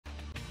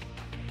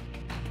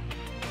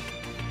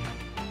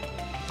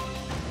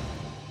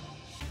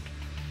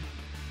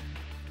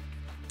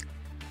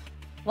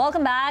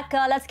Welcome back.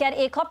 Let's get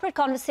a corporate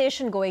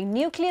conversation going.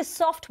 Nucleus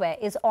Software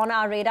is on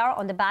our radar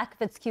on the back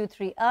of its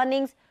Q3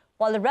 earnings.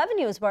 While the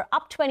revenues were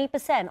up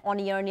 20% on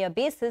a year-on-year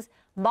basis,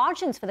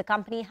 margins for the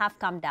company have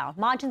come down.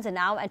 Margins are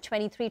now at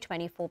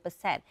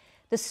 23-24%.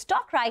 The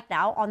stock right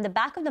now, on the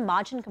back of the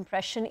margin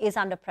compression, is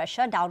under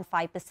pressure, down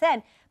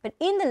 5%. But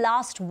in the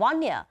last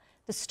 1 year,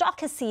 the stock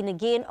has seen a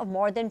gain of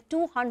more than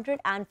 250%,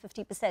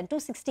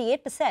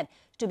 268%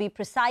 to be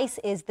precise,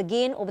 is the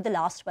gain over the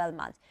last 12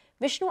 months.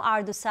 Vishnu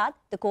R Dusad,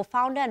 the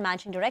co-founder and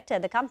managing director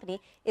of the company,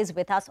 is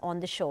with us on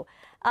the show.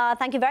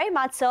 Thank you very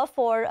much, sir,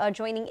 for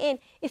joining in.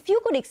 If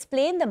you could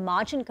explain the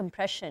margin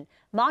compression.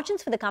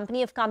 Margins for the company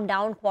have come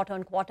down quarter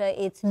on quarter.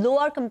 It's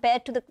lower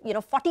compared to the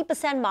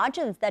 40%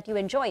 margins that you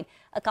enjoyed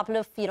a couple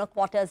of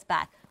quarters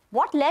back.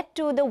 What led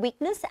to the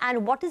weakness,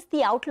 and what is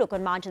the outlook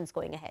on margins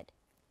going ahead?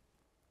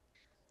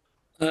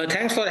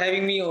 Thanks for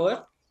having me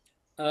over.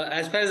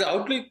 As far as the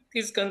outlook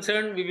is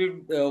concerned,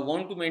 we would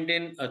want to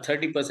maintain a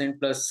 30%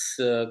 plus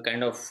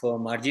kind of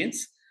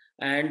margins.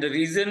 And the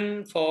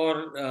reason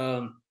for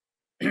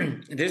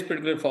this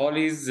particular fall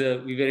is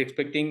we were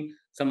expecting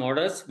some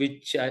orders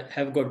which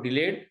have got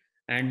delayed,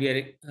 and we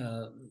are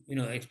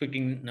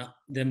expecting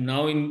them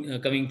now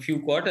in coming few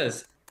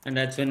quarters, and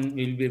that's when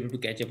we'll be able to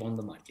catch up on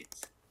the margins.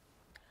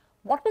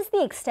 What was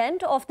the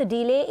extent of the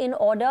delay in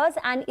orders,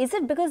 and is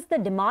it because the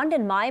demand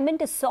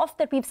environment is soft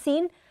that we've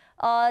seen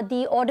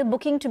the order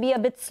booking to be a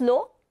bit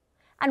slow?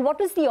 And what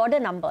was the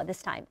order number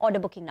this time, order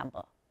booking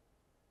number?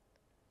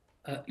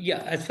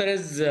 Yeah, as far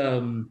as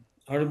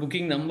order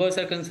booking numbers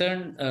are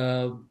concerned,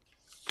 I'll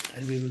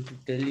be able to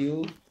tell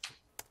you.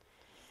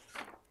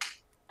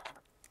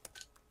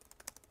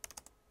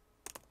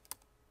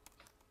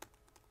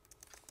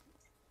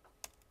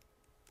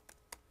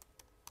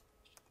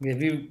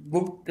 We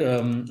booked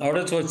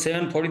orders for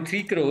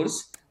 743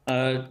 crores.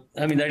 I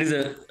mean, that is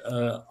a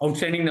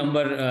outstanding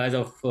number as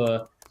of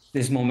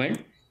this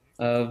moment.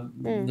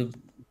 The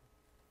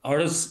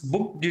orders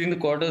booked during the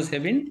quarters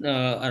have been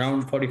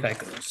around 45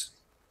 crores.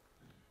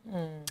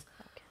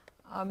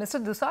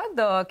 Mr.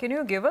 Dusad, can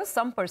you give us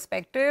some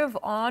perspective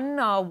on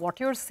what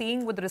you're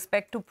seeing with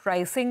respect to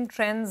pricing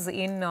trends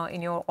in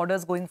your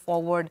orders going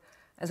forward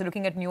as you're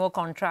looking at newer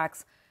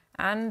contracts?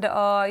 And,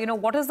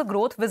 what is the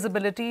growth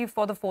visibility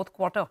for the fourth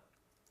quarter?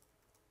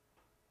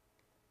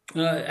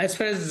 As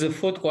far as the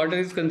fourth quarter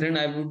is concerned,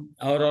 I would,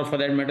 or for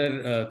that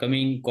matter,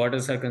 coming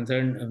quarters are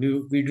concerned,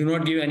 we do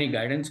not give any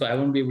guidance, so I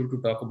won't be able to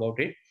talk about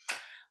it.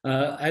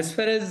 As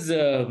far as,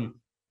 sorry,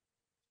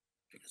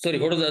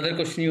 what was the other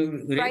question you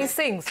raised?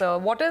 Pricing, sir.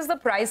 What is the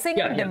pricing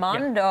and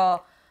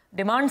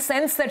demand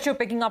sense that you're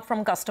picking up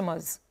from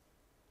customers?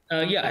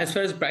 As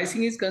far as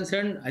pricing is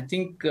concerned, I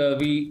think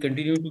we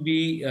continue to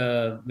be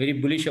very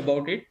bullish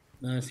about it,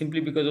 simply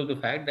because of the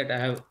fact that I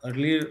have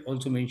earlier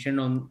also mentioned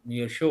on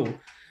your show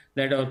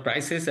that our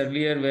prices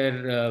earlier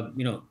were,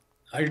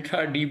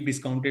 ultra deep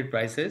discounted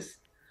prices.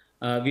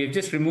 We have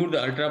just removed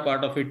the ultra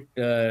part of it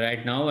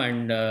right now,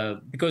 and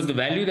because the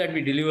value that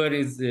we deliver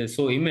is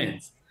so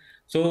immense.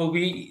 So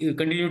we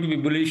continue to be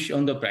bullish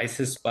on the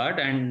prices part,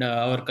 and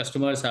our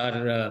customers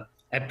are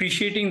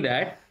appreciating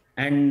that.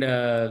 And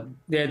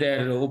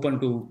they're open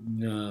to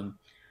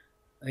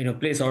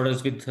place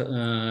orders with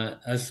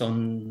us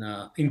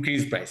on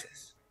increased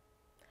prices.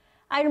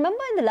 I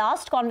remember in the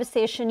last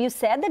conversation you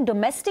said that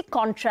domestic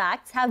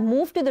contracts have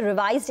moved to the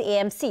revised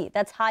AMC,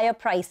 that's higher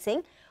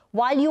pricing,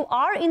 while you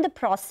are in the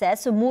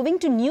process of moving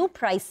to new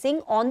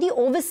pricing on the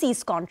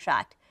overseas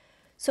contract.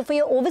 So for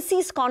your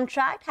overseas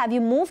contract, have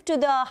you moved to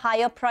the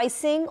higher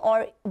pricing,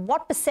 or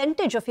what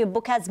percentage of your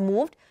book has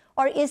moved,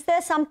 or is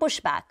there some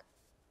pushback?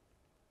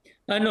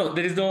 No,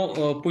 there is no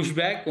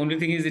pushback. Only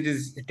thing is it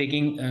is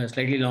taking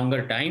slightly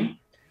longer time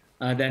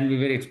than we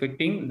were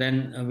expecting,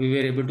 than we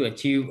were able to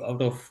achieve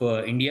out of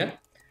India.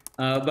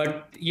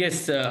 But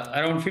yes,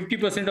 around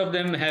 50% of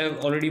them have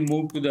already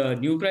moved to the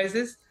new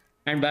prices,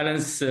 and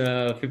balance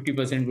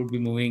 50% would be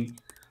moving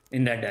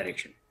in that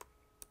direction.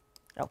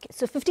 Okay,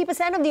 so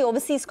 50% of the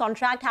overseas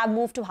contract have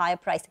moved to higher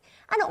pricing.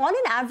 And on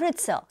an average,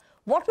 sir,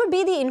 what would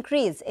be the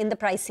increase in the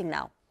pricing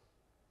now?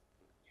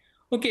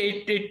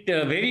 Okay, it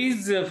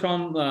varies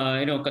from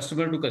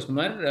customer to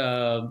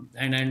customer,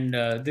 and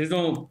there's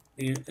no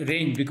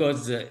range,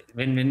 because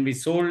when we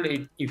sold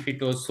it, if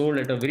it was sold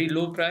at a very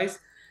low price,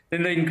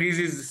 then the increase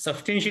is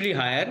substantially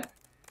higher,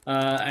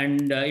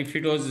 and if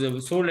it was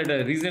sold at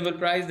a reasonable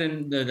price,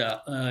 then the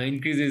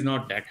increase is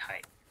not that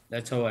high.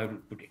 That's how I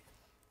would put it.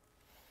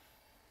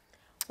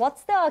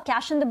 What's the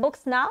cash in the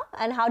books now,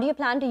 and how do you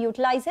plan to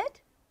utilize it?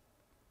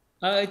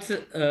 It's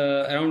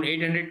around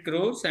 800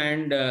 crores,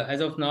 and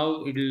as of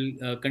now, it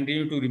will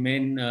continue to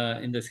remain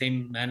in the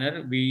same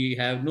manner. We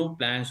have no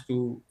plans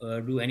to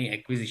do any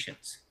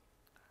acquisitions.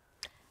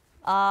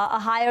 A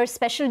higher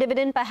special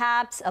dividend,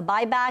 perhaps, a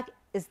buyback,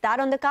 is that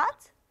on the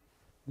cards?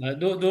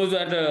 Those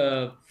are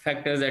the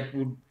factors that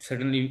would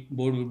certainly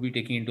board would be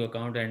taking into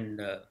account and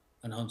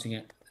announcing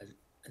it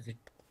as it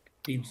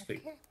seems fit.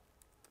 Okay.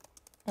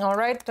 All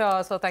right,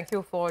 so thank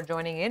you for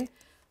joining in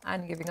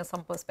and giving us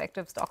some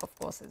perspective. Stock, of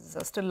course, is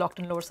still locked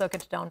in lower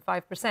circuit, down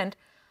 5%.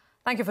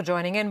 Thank you for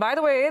joining in. By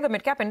the way, the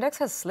mid-cap index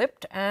has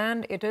slipped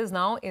and it is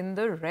now in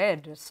the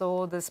red.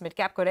 So this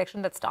mid-cap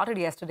correction that started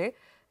yesterday,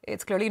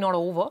 it's clearly not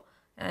over.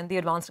 And the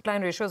advanced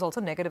decline ratio is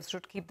also negative. So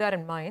keep that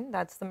in mind.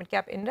 That's the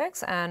mid-cap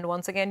index. And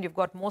once again, you've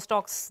got more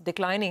stocks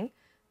declining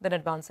than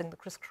advancing. The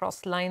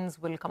crisscross lines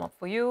will come up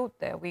for you.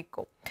 There we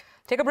go.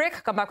 Take a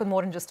break. Come back with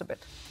more in just a bit.